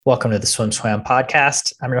Welcome to the Swim Swam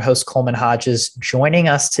podcast. I'm your host, Coleman Hodges. Joining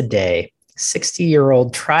us today,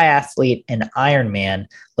 60-year-old triathlete and Ironman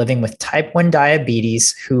living with type 1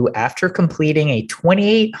 diabetes, who, after completing a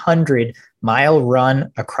 2,800-mile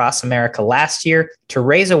run across America last year to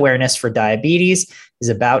raise awareness for diabetes, is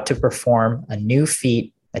about to perform a new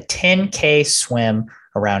feat, a 10K swim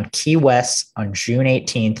around Key West on June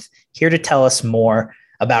 18th. Here to tell us more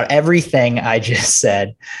about everything I just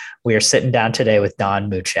said, we are sitting down today with Don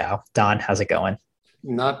Muchow. Don, how's it going?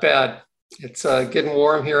 Not bad. It's getting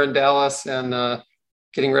warm here in Dallas and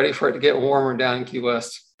getting ready for it to get warmer down in Key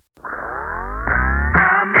West.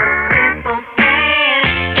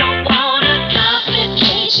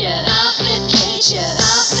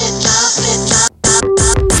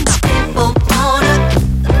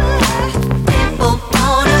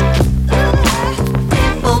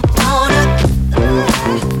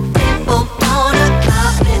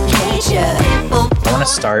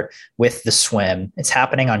 Start with the swim. It's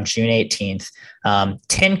happening on June 18th.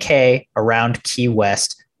 10K around Key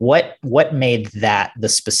West. What made that the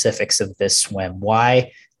specifics of this swim?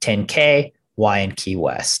 Why 10K? Why in Key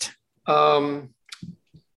West? The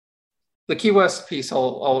Key West piece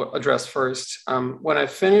I'll address first. When I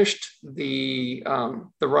finished the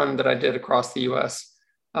run that I did across the U.S.,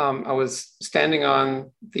 I was standing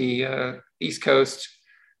on the East Coast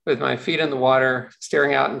with my feet in the water,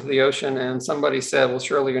 staring out into the ocean. And somebody said, well,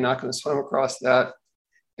 surely you're not going to swim across that.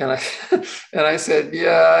 And I said,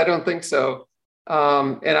 yeah, I don't think so.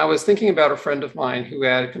 And I was thinking about a friend of mine who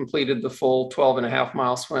had completed the full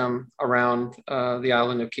 12.5-mile swim around the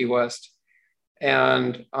island of Key West.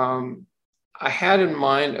 And I had in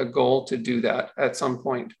mind a goal to do that at some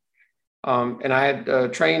point. And I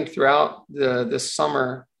had trained throughout this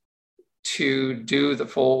summer to do the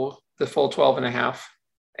full 12.5.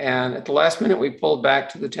 And at the last minute, we pulled back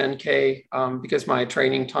to the 10K because my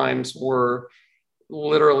training times were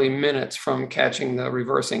literally minutes from catching the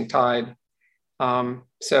reversing tide.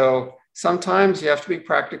 So sometimes you have to be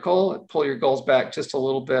practical, pull your goals back just a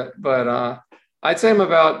little bit. But I'd say I'm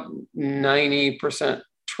about 90%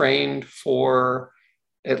 trained for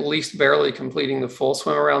at least barely completing the full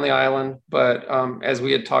swim around the island. But as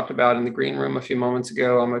we had talked about in the green room a few moments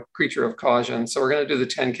ago, I'm a creature of caution. So we're going to do the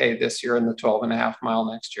 10K this year and the 12.5-mile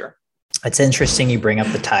next year. It's interesting you bring up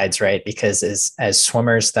the tides, right? Because as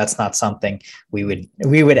swimmers, that's not something we would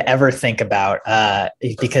ever think about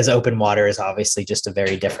because open water is obviously just a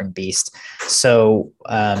very different beast. So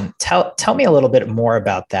tell me a little bit more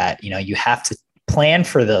about that. You know, you have to plan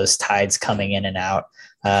for those tides coming in and out.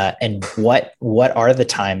 And what are the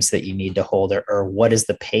times that you need to hold, or what is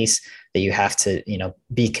the pace that you have to,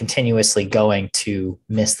 be continuously going to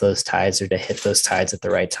miss those tides or to hit those tides at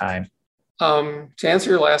the right time? To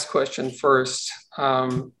answer your last question first,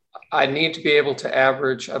 I need to be able to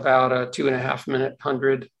average about a 2.5-minute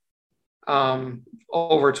 100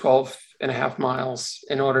 over 12.5 miles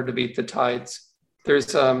in order to beat the tides.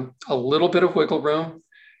 There's a little bit of wiggle room.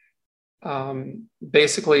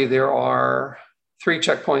 Basically, there are 3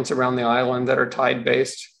 checkpoints around the island that are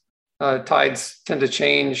tide-based. Tides tend to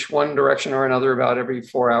change one direction or another about every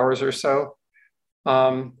 4 hours or so.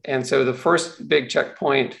 And so the first big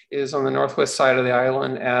checkpoint is on the northwest side of the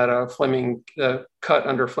island at the cut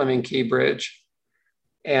under Fleming Key Bridge.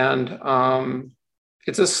 And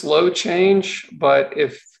it's a slow change, but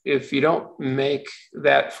if you don't make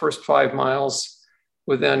that first 5 miles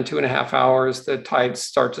within 2.5 hours, the tides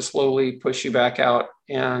start to slowly push you back out,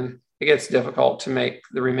 and it gets difficult to make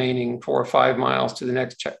the remaining 4 or 5 miles to the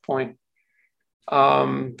next checkpoint.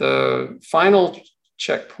 The final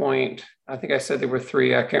checkpoint, I think I said there were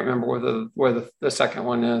 3. I can't remember where the second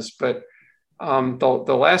one is, but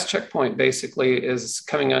the last checkpoint basically is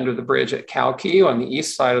coming under the bridge at Cow Key on the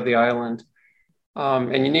east side of the island.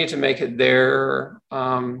 And you need to make it there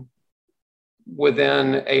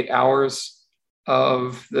within 8 hours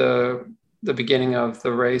of the beginning of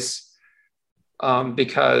the race.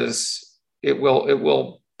 Because it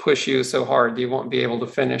will push you so hard you won't be able to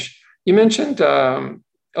finish. You mentioned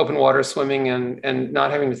open water swimming and not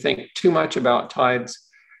having to think too much about tides.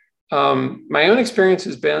 My own experience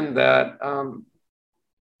has been that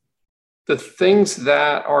the things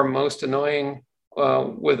that are most annoying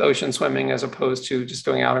with ocean swimming, as opposed to just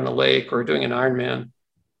going out in a lake or doing an Ironman,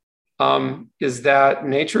 is that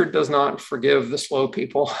nature does not forgive the slow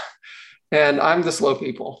people. And I'm the slow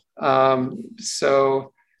people.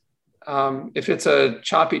 So if it's a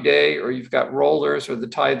choppy day or you've got rollers or the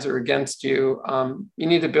tides are against you, you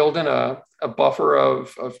need to build in a buffer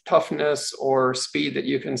of toughness or speed that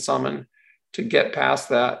you can summon to get past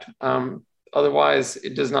that. Otherwise,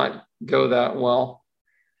 it does not go that well.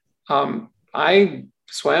 I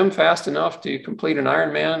swam fast enough to complete an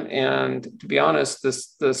Ironman. And to be honest,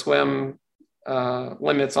 the swim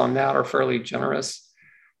limits on that are fairly generous.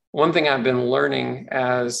 One thing I've been learning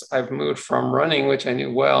as I've moved from running, which I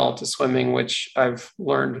knew well, to swimming, which I've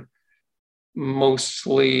learned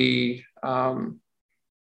mostly. I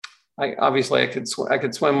could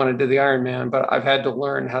swim when I did the Ironman, but I've had to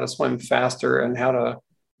learn how to swim faster and how to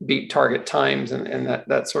beat target times and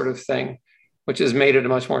that sort of thing, which has made it a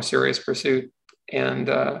much more serious pursuit. And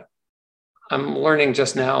I'm learning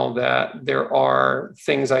just now that there are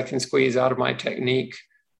things I can squeeze out of my technique,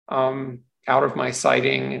 out of my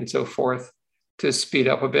sighting and so forth, to speed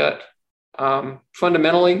up a bit.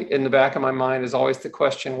 Fundamentally, in the back of my mind is always the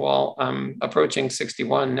question, well, I'm approaching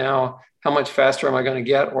 61 now. How much faster am I going to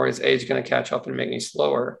get, or is age going to catch up and make me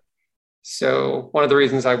slower? So one of the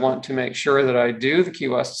reasons I want to make sure that I do the Key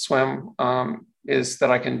West swim is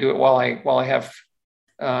that I can do it while I have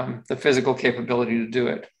the physical capability to do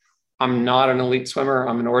it. I'm not an elite swimmer.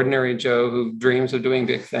 I'm an ordinary Joe who dreams of doing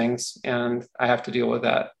big things, and I have to deal with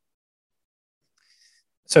that.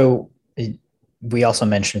 So we also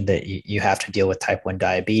mentioned that you have to deal with type 1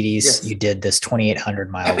 diabetes. Yes. You did this 2,800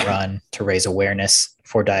 mile run to raise awareness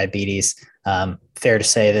for diabetes. Fair to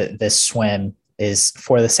say that this swim is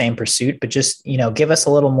for the same pursuit, but just, give us a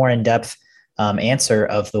little more in-depth answer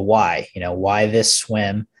of the why, why this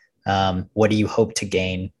swim? What do you hope to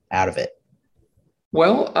gain out of it?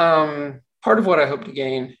 Well, part of what I hope to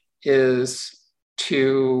gain is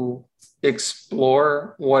to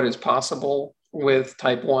explore what is possible with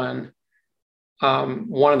type 1.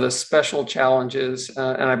 One of the special challenges,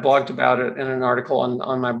 and I blogged about it in an article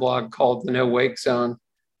on my blog called The No Wake Zone,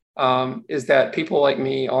 is that people like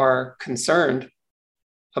me are concerned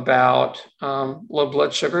about low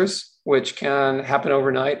blood sugars, which can happen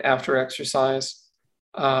overnight after exercise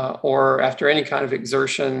or after any kind of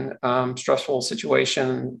exertion, stressful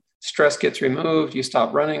situation. Stress gets removed, you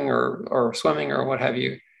stop running or swimming or what have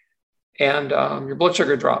you, and your blood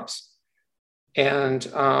sugar drops.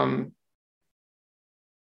 And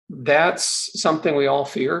that's something we all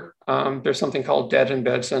fear. There's something called dead in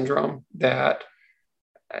bed syndrome that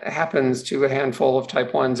happens to a handful of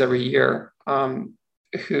type 1s every year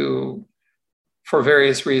who, for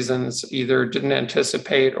various reasons, either didn't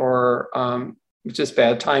anticipate or just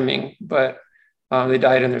bad timing, but they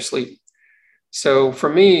died in their sleep. So for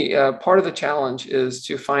me, part of the challenge is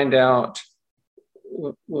to find out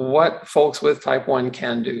what folks with type 1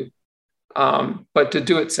 can do, but to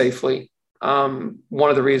do it safely. One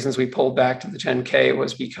of the reasons we pulled back to the 10K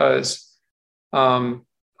was because on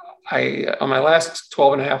my last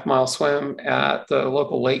 12 and a half mile swim at the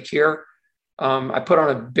local lake here, I put on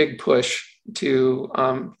a big push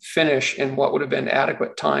to finish in what would have been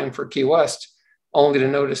adequate time for Key West, only to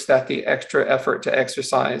notice that the extra effort to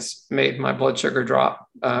exercise made my blood sugar drop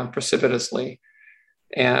precipitously.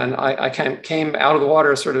 And I came out of the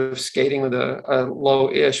water sort of skating with a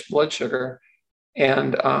low-ish blood sugar.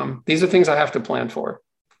 And these are things I have to plan for.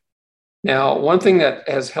 Now, one thing that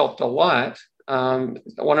has helped a lot,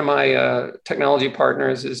 one of my technology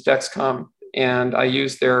partners is Dexcom, and I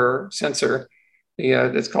use their sensor.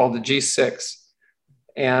 It's called the G6.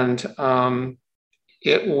 And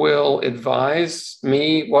it will advise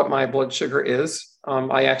me what my blood sugar is.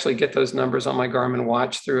 I actually get those numbers on my Garmin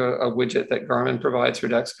watch through a widget that Garmin provides for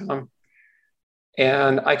Dexcom.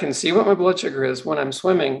 And I can see what my blood sugar is when I'm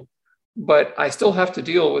swimming, but I still have to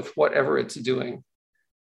deal with whatever it's doing.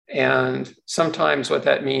 And sometimes what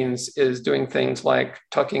that means is doing things like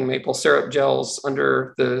tucking maple syrup gels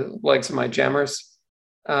under the legs of my jammers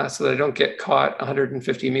so that I don't get caught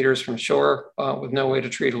 150 meters from shore with no way to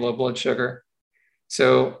treat a low blood sugar.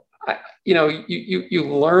 So, you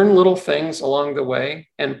learn little things along the way.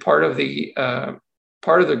 And part of the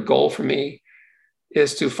goal for me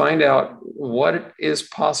is to find out what is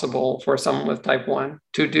possible for someone with type 1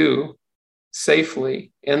 to do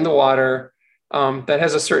safely in the water that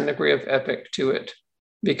has a certain degree of epic to it,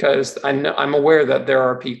 because I'm aware that there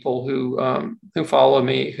are people who follow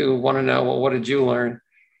me who want to know, well, what did you learn?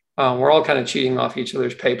 We're all kind of cheating off each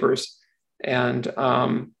other's papers, and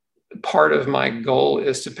part of my goal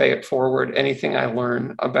is to pay it forward. Anything I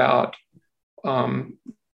learn about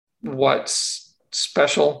what's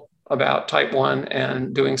special about type 1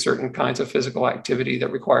 and doing certain kinds of physical activity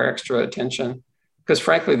that require extra attention, because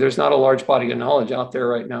frankly, there's not a large body of knowledge out there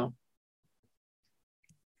right now.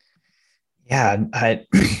 Yeah, I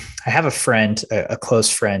have a friend, a close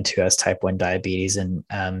friend who has type 1 diabetes, and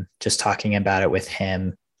just talking about it with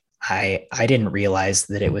him, I didn't realize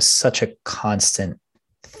that it was such a constant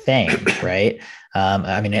thing, right?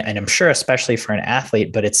 And I'm sure especially for an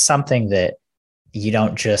athlete, but it's something that you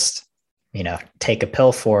don't just take a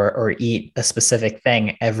pill for or eat a specific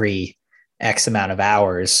thing every X amount of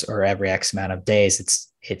hours or every X amount of days.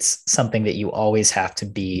 It's something that you always have to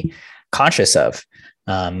be conscious of,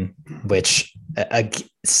 which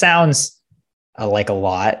sounds like a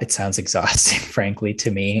lot. It sounds exhausting, frankly,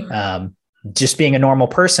 to me. Just being a normal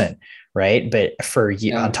person, right? But for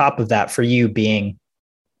you, on top of that, for you being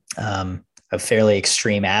a fairly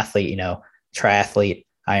extreme athlete, triathlete,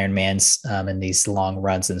 Ironmans, and these long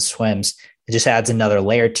runs and swims, it just adds another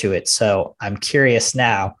layer to it. So I'm curious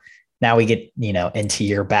now we get, into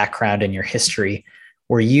your background and your history.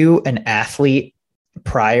 Were you an athlete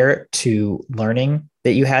prior to learning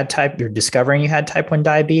that you're discovering you had type 1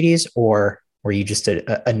 diabetes, or were you just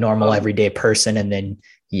a normal everyday person? And then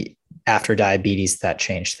after diabetes, that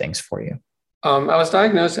changed things for you? I was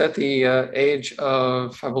diagnosed at the age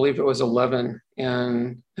of, I believe it was 11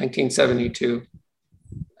 in 1972.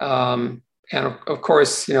 And of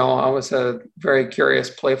course, I was a very curious,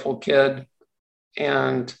 playful kid.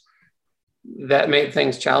 And that made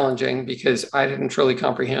things challenging because I didn't truly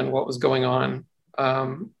comprehend what was going on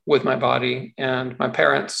with my body. And my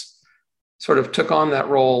parents sort of took on that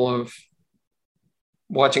role of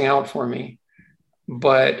watching out for me.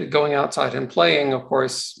 But going outside and playing, of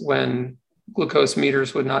course, when glucose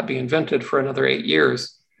meters would not be invented for another 8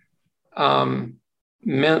 years,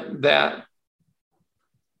 meant that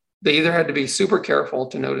they either had to be super careful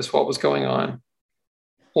to notice what was going on,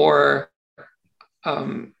 or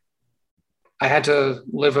I had to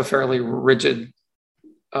live a fairly rigid,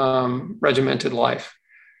 regimented life.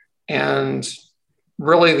 And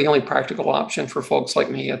really the only practical option for folks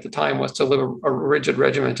like me at the time was to live a rigid,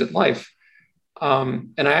 regimented life.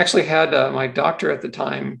 And I actually had my doctor at the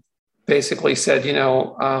time basically said,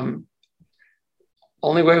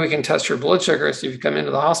 only way we can test your blood sugar is if you come into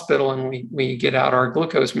the hospital and we get out our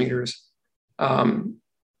glucose meters,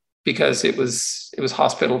 because it was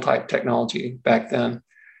hospital type technology back then.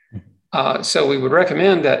 So we would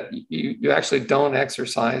recommend that you actually don't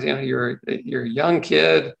exercise. You're a young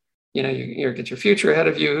kid. You get your future ahead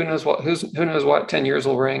of you. Who knows what 10 years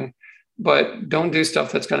will bring, but don't do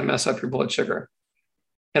stuff that's going to mess up your blood sugar.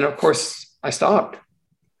 And of course, I stopped.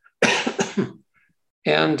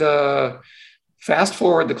 And fast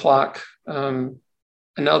forward the clock,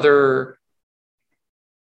 another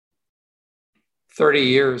 30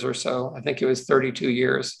 years or so. I think it was 32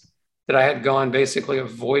 years that I had gone basically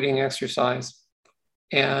avoiding exercise.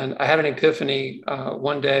 And I had an epiphany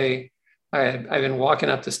one day. I'd been walking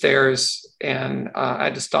up the stairs and I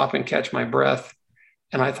had to stop and catch my breath.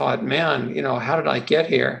 And I thought, man, how did I get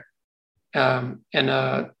here? And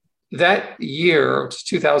that year, it was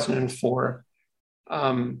 2004,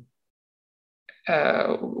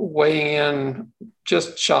 weighing in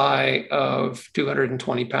just shy of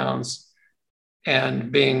 220 pounds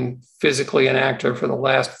and being physically inactive for the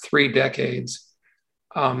last 3 decades,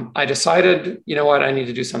 I decided, what, I need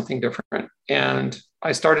to do something different. And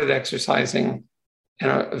I started exercising in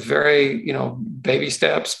a very, baby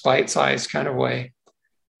steps, bite-sized kind of way.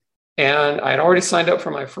 And I'd already signed up for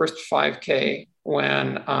my first 5K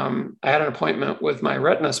when I had an appointment with my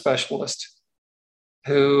retina specialist,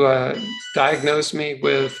 who diagnosed me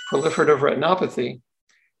with proliferative retinopathy.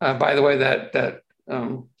 By the way, that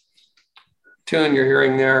tune you're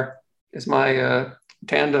hearing there is my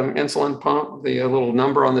tandem insulin pump, the little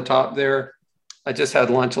number on the top there. I just had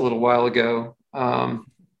lunch a little while ago.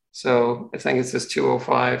 So I think it says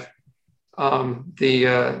 205.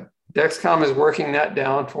 The Dexcom is working that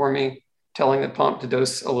down for me, telling the pump to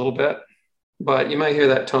dose a little bit, but you might hear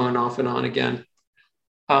that tone off and on again.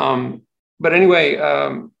 But anyway,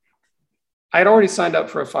 I'd already signed up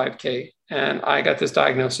for a 5K and I got this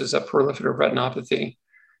diagnosis of proliferative retinopathy.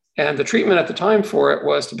 And the treatment at the time for it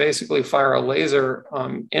was to basically fire a laser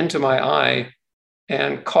into my eye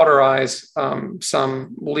and cauterize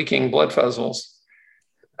some leaking blood vessels,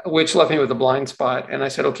 which left me with a blind spot. And I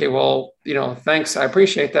said, okay, well, thanks. I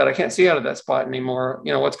appreciate that. I can't see out of that spot anymore.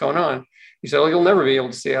 What's going on? He said, well, you'll never be able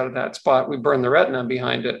to see out of that spot. We burned the retina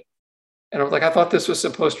behind it. And I was like, I thought this was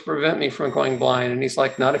supposed to prevent me from going blind. And he's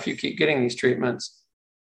like, not if you keep getting these treatments.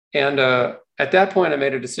 And at that point, I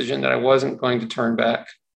made a decision that I wasn't going to turn back.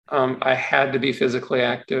 I had to be physically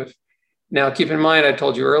active. Now, keep in mind, I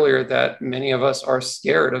told you earlier that many of us are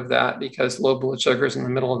scared of that because low blood sugars in the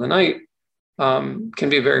middle of the night can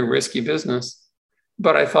be a very risky business.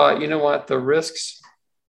 But I thought, you know what, the risks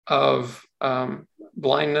of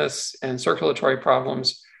blindness and circulatory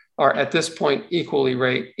problems are at this point equal to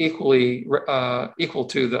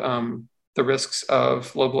the risks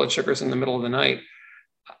of low blood sugars in the middle of the night.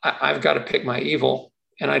 I've got to pick my evil.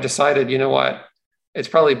 And I decided, you know what, it's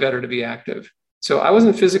probably better to be active. So I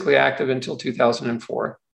wasn't physically active until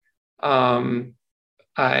 2004.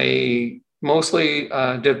 I mostly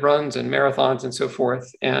did runs and marathons and so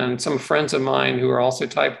forth. And some friends of mine who are also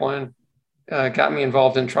type 1 got me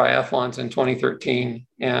involved in triathlons in 2013.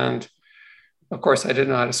 And of course, I didn't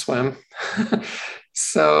know how to swim.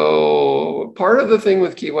 So part of the thing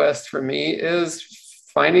with Key West for me is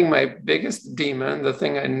finding my biggest demon, the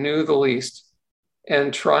thing I knew the least,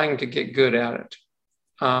 and trying to get good at it.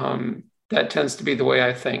 That tends to be the way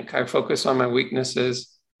I think. I focus on my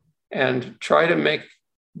weaknesses and try to make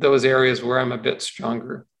those areas where I'm a bit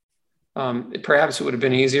stronger. Perhaps it would have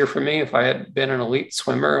been easier for me if I had been an elite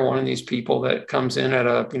swimmer, one of these people that comes in at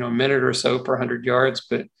a minute or so per 100 yards,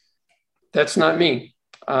 but that's not me.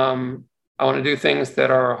 I want to do things that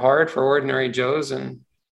are hard for ordinary Joes and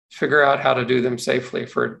figure out how to do them safely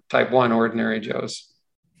for type 1 ordinary Joes.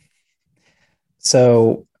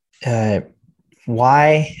 So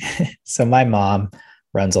why? So my mom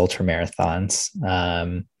runs ultra marathons.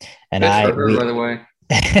 And Good for her, by the way.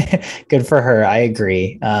 Good for her. I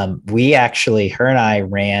agree. We actually, her and I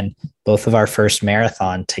ran both of our first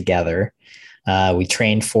marathon together. We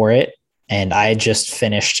trained for it, and I had just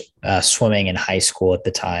finished swimming in high school at the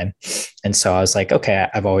time. And so I was like, okay,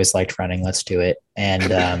 I've always liked running. Let's do it.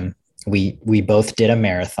 And we both did a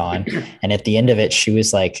marathon. And at the end of it, she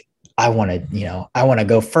was like, I want to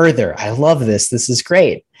go further. I love this. This is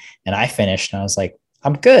great. And I finished and I was like,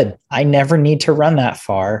 I'm good. I never need to run that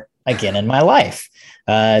far again in my life.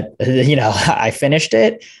 I finished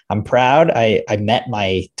it. I'm proud. I met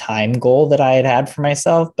my time goal that I had for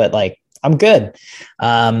myself, but like, I'm good.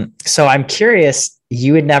 So I'm curious,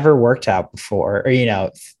 you had never worked out before,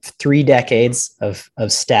 or, 3 decades of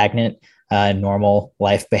stagnant, normal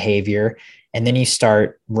life behavior. And then you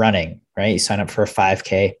start running, right? You sign up for a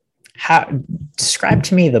 5K. Describe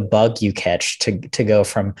to me the bug you catch to go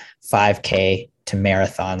from 5K to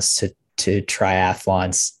marathons to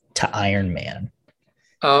triathlons to Ironman.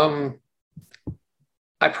 I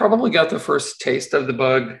probably got the first taste of the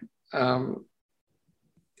bug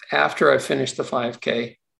after I finished the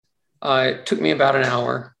 5K. It took me about an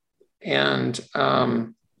hour, and I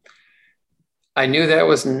knew that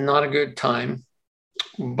was not a good time.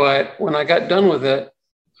 But when I got done with it,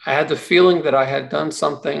 I had the feeling that I had done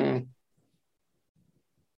something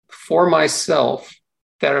for myself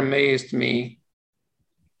that amazed me.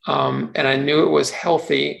 And I knew it was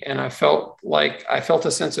healthy, and I felt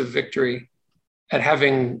a sense of victory at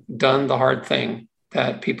having done the hard thing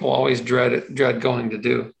that people always dread going to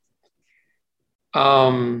do.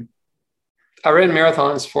 I ran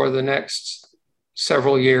marathons for the next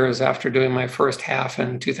several years after doing my first half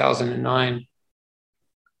in 2009.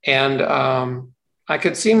 And I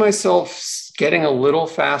could see myself getting a little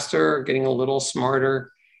faster, getting a little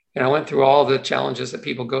smarter. And I went through all the challenges that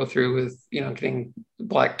people go through with, getting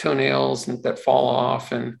black toenails that fall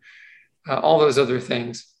off and all those other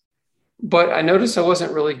things. But I noticed I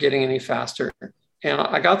wasn't really getting any faster. And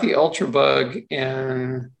I got the ultra bug,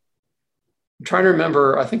 and I'm trying to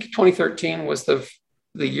remember, I think 2013 was the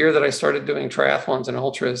year that I started doing triathlons and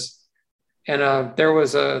ultras. And there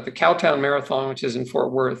was the Cowtown Marathon, which is in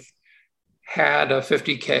Fort Worth, had a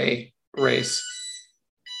 50K race.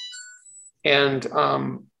 And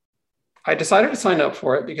I decided to sign up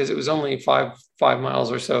for it because it was only five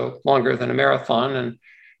miles or so longer than a marathon. And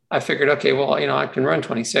I figured, okay, well, I can run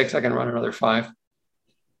 26, I can run another 5.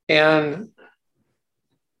 And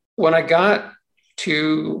when I got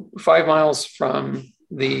to 5 miles from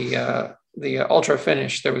the ultra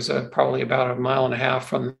finish, there was probably about 1.5 miles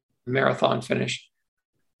from the marathon finish.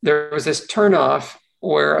 There was this turnoff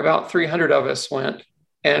where about 300 of us went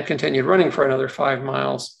and continued running for another 5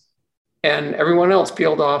 miles. And everyone else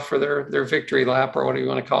peeled off for their victory lap, or whatever you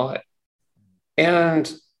want to call it.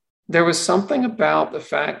 And there was something about the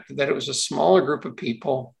fact that it was a smaller group of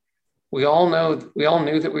people. We all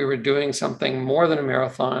knew that we were doing something more than a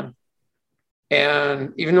marathon.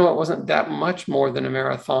 And even though it wasn't that much more than a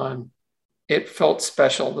marathon, it felt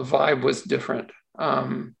special. The vibe was different.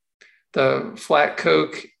 The flat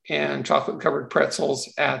Coke and chocolate covered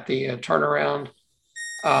pretzels at the turnaround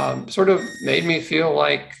sort of made me feel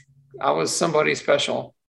like I was somebody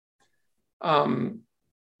special.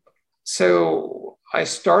 So I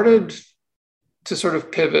started to sort of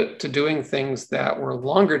pivot to doing things that were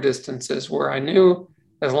longer distances, where I knew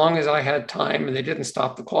as long as I had time and they didn't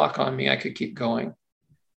stop the clock on me, I could keep going.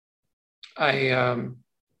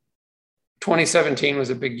 2017 was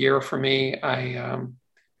a big year for me. I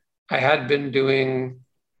had been doing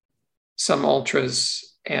some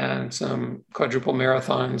ultras and some quadruple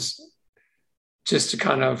marathons just to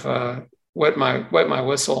kind of wet my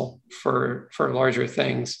whistle for larger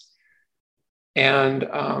things. And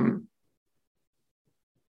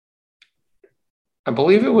I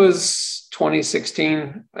believe it was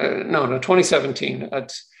 2016. No, 2017.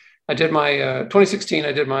 I did my 2016.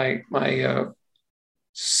 I did my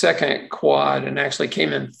second quad and actually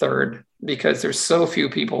came in third because there's so few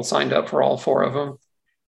people signed up for all four of them.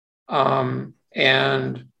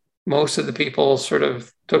 And most of the people sort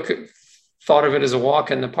of thought of it as a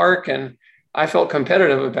walk in the park, and I felt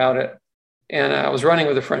competitive about it. And I was running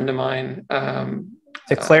with a friend of mine.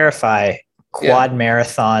 To clarify, quad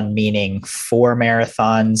marathon meaning 4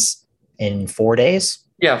 marathons in 4 days?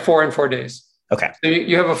 Yeah, 4 in 4 days. Okay. So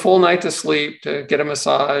you have a full night to sleep, to get a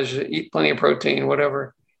massage, eat plenty of protein,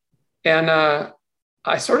 whatever. And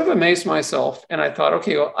I sort of amazed myself, and I thought,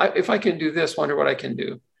 okay, well, if I can do this, wonder what I can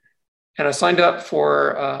do. And I signed up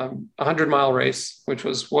for a 100-mile race, which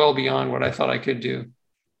was well beyond what I thought I could do.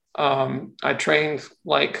 I trained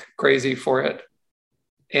like crazy for it.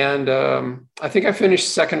 And I think I finished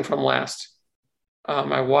second from last.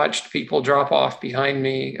 I watched people drop off behind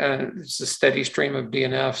me. It's a steady stream of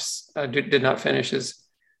DNFs, did not finishes.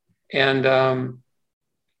 And,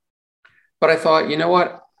 but I thought, you know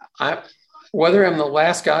what? Whether I'm the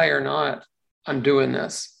last guy or not, I'm doing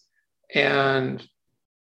this. And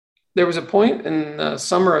there was a point in the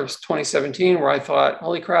summer of 2017 where I thought,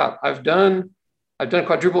 holy crap, I've done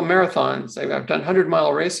quadruple marathons. I've done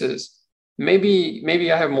 100-mile races.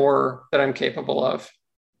 Maybe I have more that I'm capable of.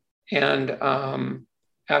 And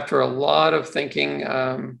after a lot of thinking,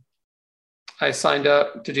 I signed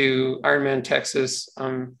up to do Ironman Texas.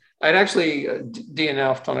 I'd actually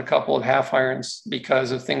DNF'd on a couple of half irons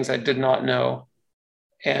because of things I did not know.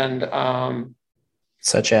 And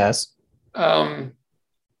such as?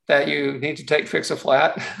 That you need to take fix a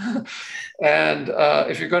flat. And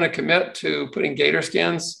if you're going to commit to putting gator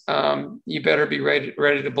skins, you better be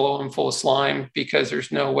ready to blow them full of slime, because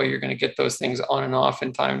there's no way you're going to get those things on and off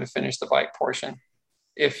in time to finish the bike portion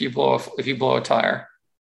if you blow a tire.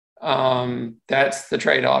 That's the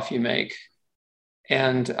trade-off you make.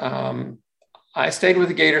 And I stayed with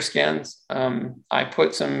the gator skins. I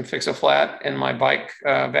put some fix a flat in my bike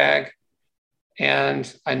bag,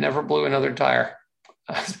 and I never blew another tire.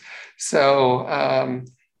 So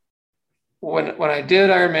when I did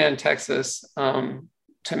Ironman Texas,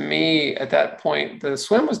 to me at that point, the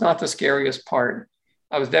swim was not the scariest part.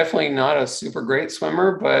 I was definitely not a super great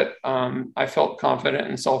swimmer, but I felt confident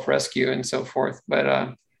in self-rescue and so forth.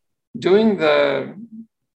 But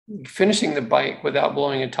finishing the bike without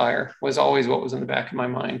blowing a tire was always what was in the back of my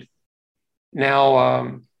mind.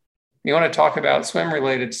 Now, you want to talk about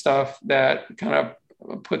swim-related stuff that kind of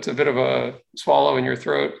puts a bit of a swallow in your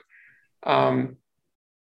throat. The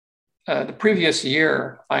previous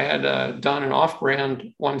year, I had done an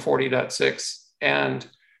off-brand 140.6, and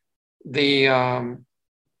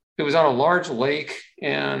it was on a large lake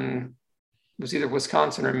in, it was either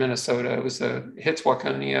Wisconsin or Minnesota. It was the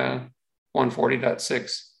Hits-Waconia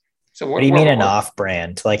 140.6. So what do you mean an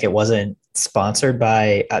off-brand? Like it wasn't sponsored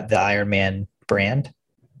by the Ironman brand?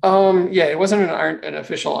 Yeah, it wasn't an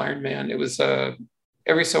official Ironman. It was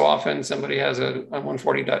every so often somebody has a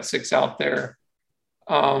 140.6 out there.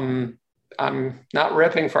 I'm not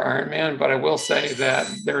repping for Ironman, but I will say that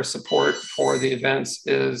their support for the events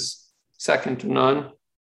is second to none.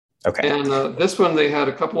 Okay. And this one, they had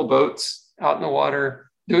a couple of boats out in the water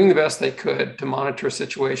doing the best they could to monitor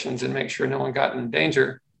situations and make sure no one got in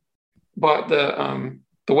danger. But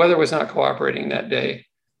the weather was not cooperating that day.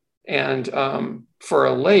 And for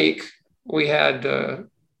a lake, we had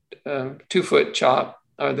 2-foot chop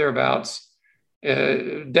thereabouts,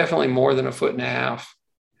 definitely more than 1.5 feet.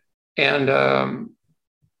 And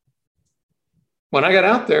when I got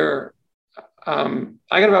out there,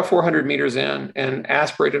 I got about 400 meters in and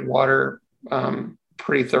aspirated water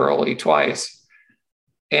pretty thoroughly twice.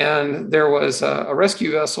 And there was a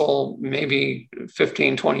rescue vessel maybe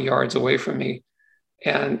 15, 20 yards away from me.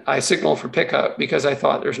 And I signaled for pickup because I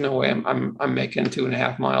thought there's no way I'm making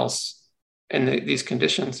 2.5 miles in these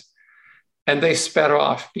conditions. And they sped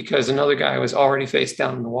off because another guy was already face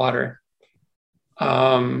down in the water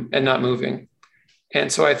and not moving.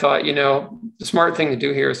 And so I thought, the smart thing to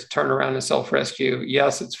do here is to turn around and self-rescue.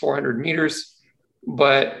 Yes, it's 400 meters,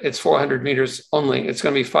 but it's 400 meters only. It's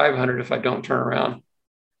going to be 500 if I don't turn around.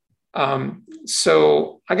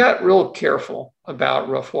 So I got real careful about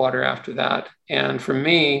rough water after that. And for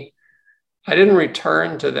me, I didn't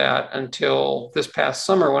return to that until this past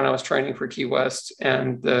summer when I was training for Key West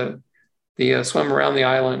and the swim around the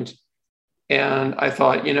island. And I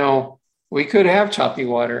thought, we could have choppy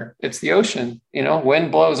water. It's the ocean,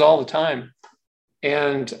 wind blows all the time.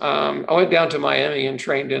 And I went down to Miami and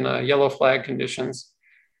trained in yellow flag conditions.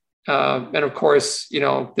 And of course,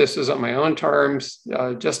 this was on my own terms,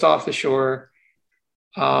 just off the shore.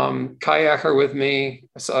 Kayaker with me,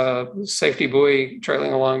 safety buoy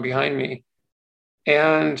trailing along behind me.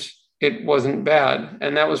 And it wasn't bad.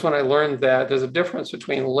 And that was when I learned that there's a difference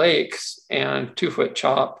between lakes and 2-foot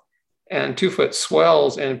chop and 2-foot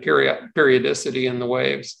swells and periodicity in the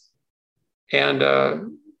waves. And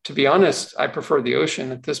to be honest, I prefer the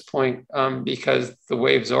ocean at this point because the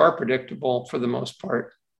waves are predictable for the most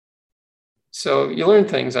part. So you learn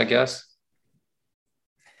things, I guess.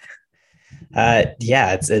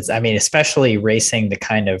 Yeah, it's I mean, especially racing the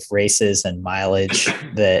kind of races and mileage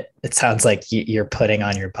that it sounds like you're putting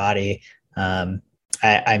on your body.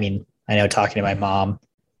 I mean, I know talking to my mom,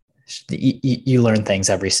 you learn things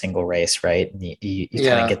every single race, right? And you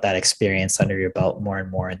kind of get that experience under your belt more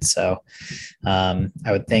and more. And so I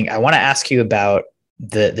would think I want to ask you about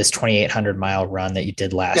this 2,800 mile run that you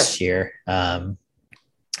did last year,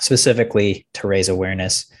 specifically to raise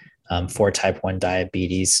awareness for type 1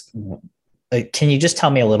 diabetes. Can you just tell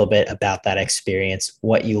me a little bit about that experience,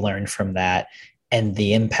 what you learned from that, and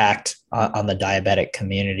the impact on the diabetic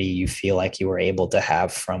community you feel like you were able to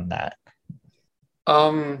have from that?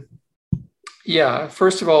 Yeah,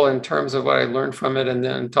 first of all, in terms of what I learned from it, and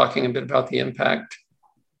then talking a bit about the impact.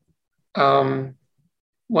 When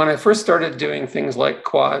I first started doing things like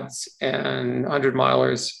quads and 100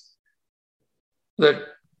 milers, the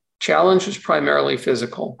challenge was primarily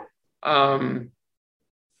physical.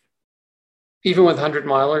 Even with 100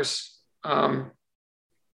 milers,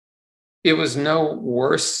 it was no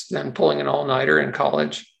worse than pulling an all-nighter in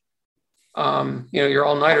college. Your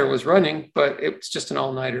all-nighter was running, but it was just an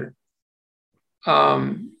all-nighter.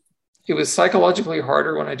 It was psychologically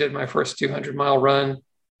harder when I did my first 200-mile run.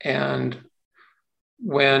 And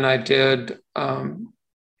when I did,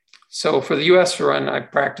 so for the US run, I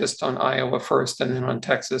practiced on Iowa first and then on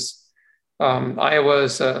Texas. Iowa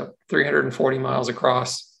is 340 miles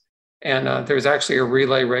across. And there was actually a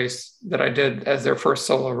relay race that I did as their first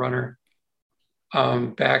solo runner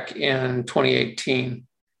back in 2018.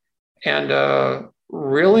 And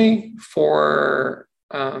really for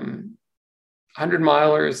 100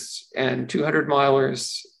 milers and 200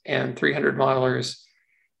 milers and 300 milers,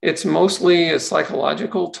 it's mostly a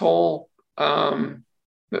psychological toll,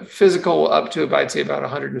 but physical up to, I'd say, about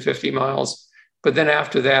 150 miles. But then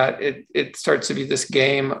after that, it starts to be this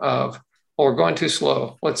game of, we're going too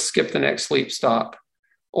slow. Let's skip the next sleep stop.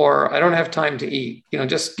 Or I don't have time to eat.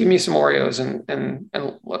 Just give me some Oreos and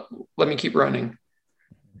let me keep running.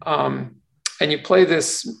 And you play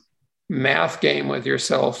this math game with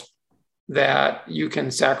yourself that you can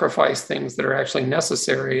sacrifice things that are actually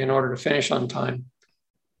necessary in order to finish on time.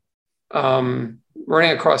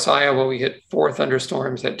 Running across Iowa, we hit 4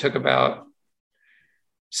 thunderstorms that took about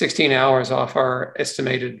 16 hours off our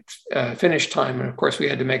estimated finish time. And of course, we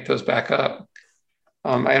had to make those back up.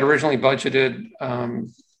 I had originally budgeted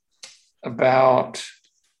about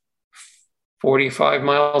 45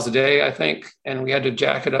 miles a day, I think, and we had to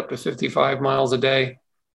jack it up to 55 miles a day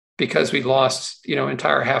because we lost,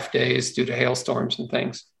 entire half days due to hailstorms and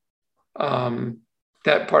things.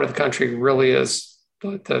 That part of the country really is,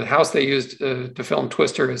 the house they used to film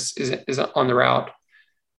Twister is on the route.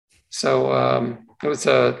 So it was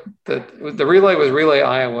the relay was Relay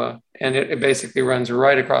Iowa, and it basically runs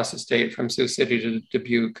right across the state from Sioux City to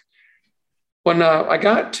Dubuque. When I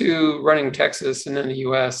got to running Texas and then the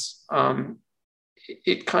US,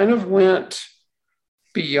 it kind of went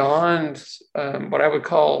beyond what I would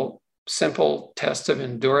call simple test of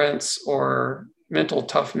endurance or mental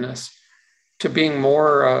toughness to being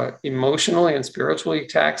more emotionally and spiritually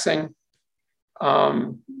taxing.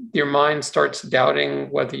 Your mind starts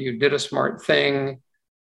doubting whether you did a smart thing,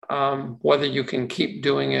 whether you can keep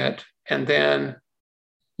doing it. And then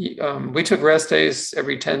we took rest days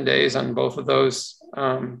every 10 days on both of those.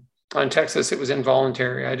 On Texas, it was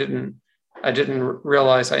involuntary. I didn't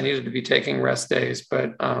realize I needed to be taking rest days,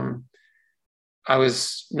 but I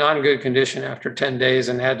was not in good condition after 10 days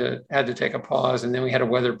and had to take a pause. And then we had a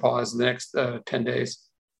weather pause the next 10 days.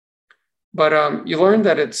 But you learn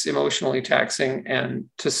that it's emotionally taxing and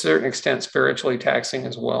to a certain extent spiritually taxing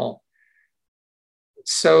as well.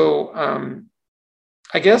 So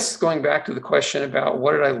I guess going back to the question about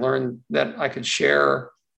what did I learn that I could share,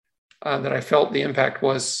 that I felt the impact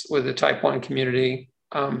was with the type 1 community.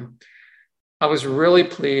 I was really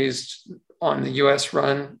pleased on the US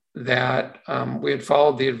run that we had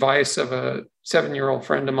followed the advice of a 7-year-old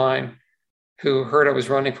friend of mine who heard I was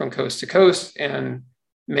running from coast to coast and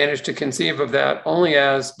managed to conceive of that only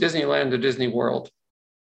as Disneyland to Disney World.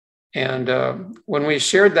 And when we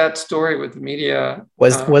shared that story with the media,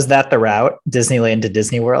 was that the route, Disneyland to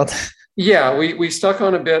Disney World? Yeah, we stuck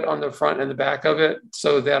on a bit on the front and the back of it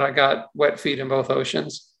so that I got wet feet in both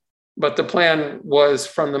oceans. But the plan was,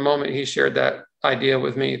 from the moment he shared that idea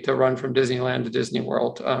with me, to run from Disneyland to Disney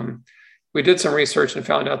World. We did some research and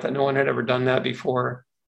found out that no one had ever done that before.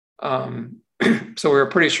 So we were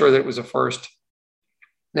pretty sure that it was a first.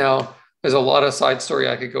 Now, there's a lot of side story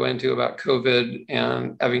I could go into about COVID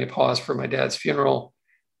and having to pause for my dad's funeral.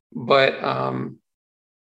 But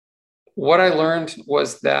what I learned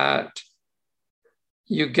was that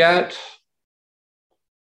you get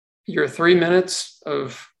your 3 minutes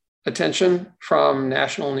of attention from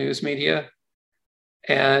national news media,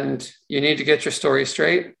 and you need to get your story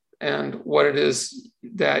straight and what it is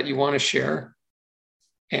that you want to share.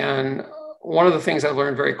 And one of the things I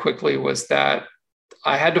learned very quickly was that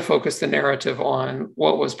I had to focus the narrative on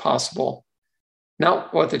what was possible,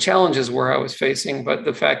 not what the challenges were I was facing, but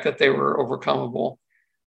the fact that they were overcomable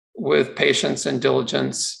with patience and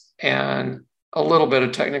diligence and a little bit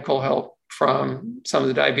of technical help from some of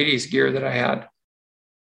the diabetes gear that I had.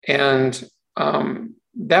 And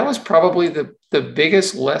that was probably the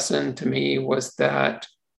biggest lesson to me, was that,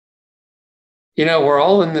 we're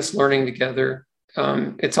all in this learning together.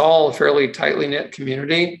 It's all a fairly tightly knit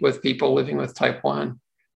community with people living with type 1,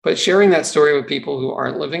 but sharing that story with people who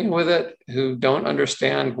aren't living with it, who don't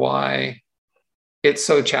understand why it's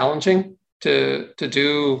so challenging to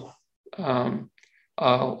do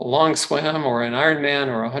a long swim or an Ironman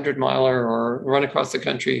or 100-miler or run across the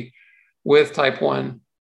country with type 1,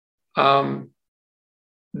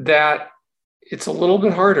 that it's a little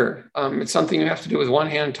bit harder. It's something you have to do with one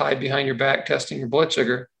hand tied behind your back, testing your blood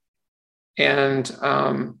sugar. And,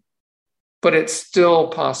 but it's still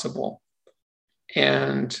possible.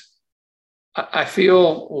 And I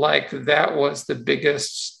feel like that was the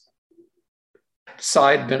biggest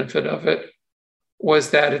side benefit of it,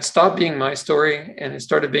 was that it stopped being my story and it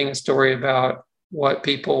started being a story about what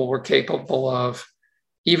people were capable of,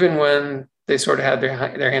 even when they sort of had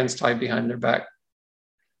their hands tied behind their back.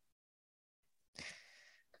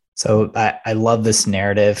 So I love this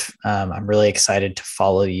narrative. I'm really excited to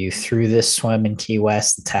follow you through this swim in Key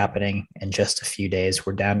West. It's happening in just a few days.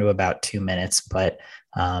 We're down to about 2 minutes, but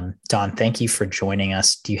Don, thank you for joining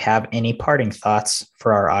us. Do you have any parting thoughts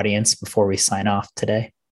for our audience before we sign off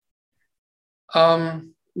today?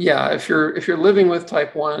 Yeah, if you're living with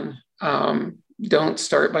type 1, don't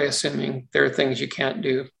start by assuming there are things you can't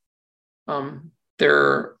do. There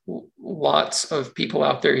are lots of people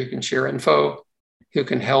out there who can share info, who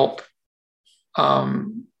can help,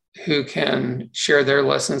 who can share their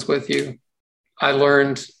lessons with you. I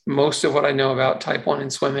learned most of what I know about type 1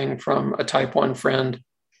 and swimming from a type 1 friend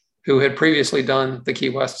who had previously done the Key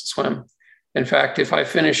West swim. In fact, if I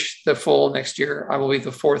finish the full next year, I will be the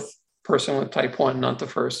fourth person with type 1, not the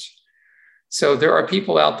first. So there are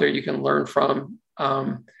people out there you can learn from.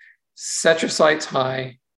 Set your sights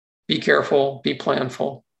high, be careful, be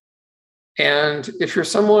planful. And if you're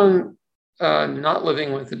someone not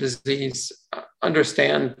living with the disease,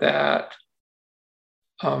 understand that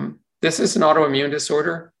this is an autoimmune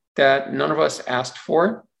disorder that none of us asked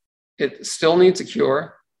for. It still needs a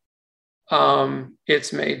cure.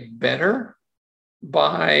 It's made better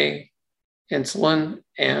by insulin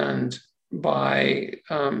and by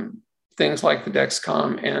things like the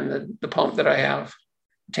Dexcom and the pump that I have,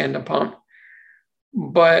 tandem pump.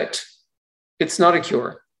 But it's not a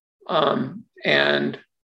cure. And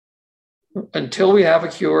until we have a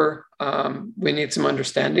cure, we need some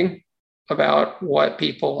understanding about what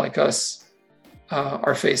people like us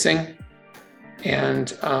are facing,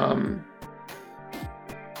 and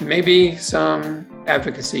maybe some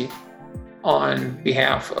advocacy on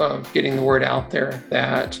behalf of getting the word out there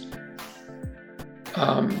that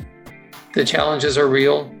the challenges are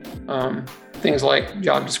real. Things like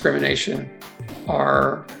job discrimination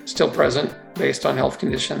are still present based on health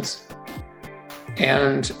conditions.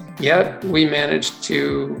 And yet we managed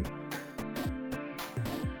to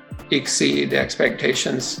exceed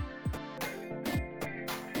expectations.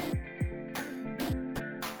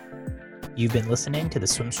 You've been listening to the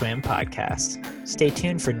Swim Swam podcast. Stay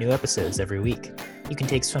tuned for new episodes every week. You can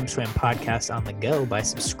take Swim Swam podcast on the go by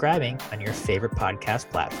subscribing on your favorite podcast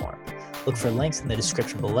platform. Look for links in the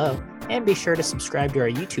description below, and be sure to subscribe to our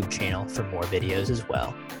YouTube channel for more videos as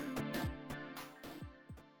well.